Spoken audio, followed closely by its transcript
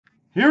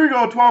Here we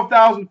go,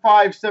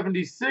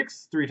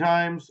 12,576. 3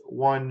 times.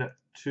 1,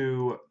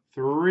 2,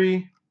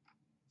 3.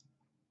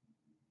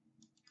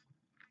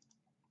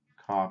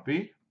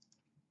 Copy.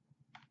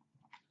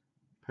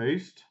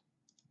 Paste.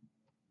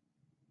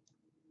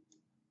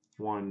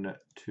 1,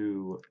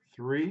 2,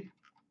 3.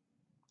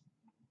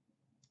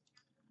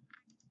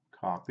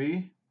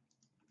 Copy.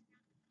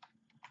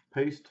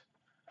 Paste.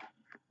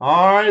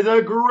 All right,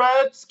 the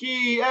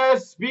Gretzky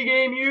SB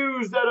game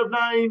used out of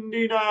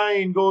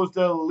 99 goes to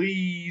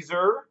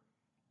Leeser.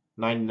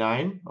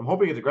 99. I'm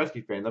hoping it's a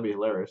Gretzky fan. That'd be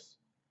hilarious.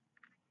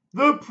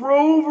 The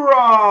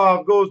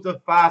Provorov goes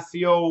to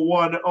Facio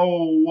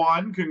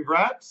 101.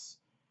 Congrats.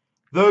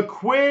 The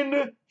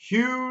Quinn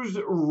Hughes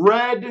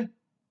red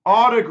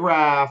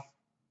autograph.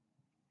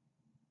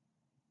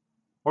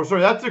 Or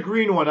sorry, that's a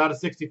green one out of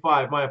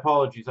 65. My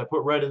apologies. I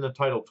put red in the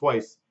title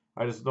twice.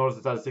 I just noticed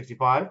it's out of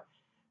 65.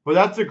 But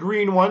that's a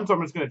green one, so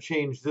I'm just going to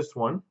change this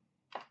one.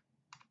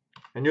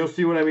 And you'll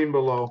see what I mean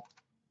below.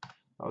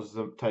 That was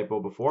a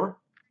typo before.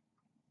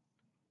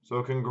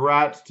 So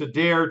congrats to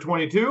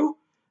Dare22.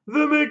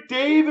 The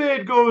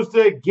McDavid goes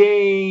to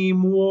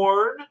Game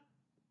Worn.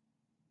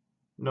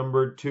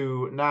 Number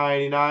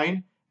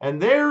 299. And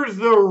there's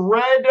the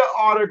red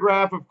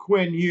autograph of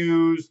Quinn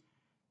Hughes.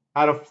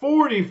 Out of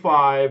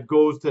 45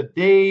 goes to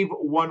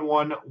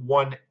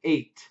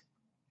Dave1118.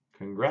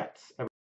 Congrats.